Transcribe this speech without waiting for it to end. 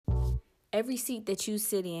Every seat that you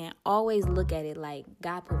sit in, always look at it like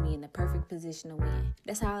God put me in the perfect position to win.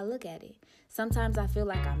 That's how I look at it. Sometimes I feel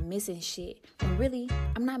like I'm missing shit, when really,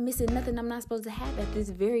 I'm not missing nothing I'm not supposed to have at this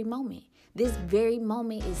very moment. This very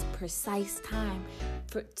moment is precise time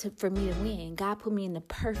for me to win. God put me in the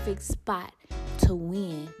perfect spot to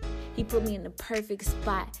win. He put me in the perfect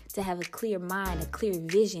spot to have a clear mind, a clear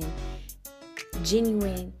vision,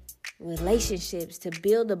 genuine relationships, to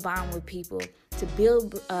build a bond with people, to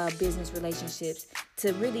build business relationships,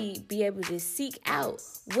 to really be able to seek out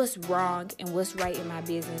what's wrong and what's right in my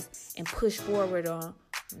business and push forward on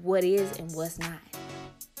what is and what's not.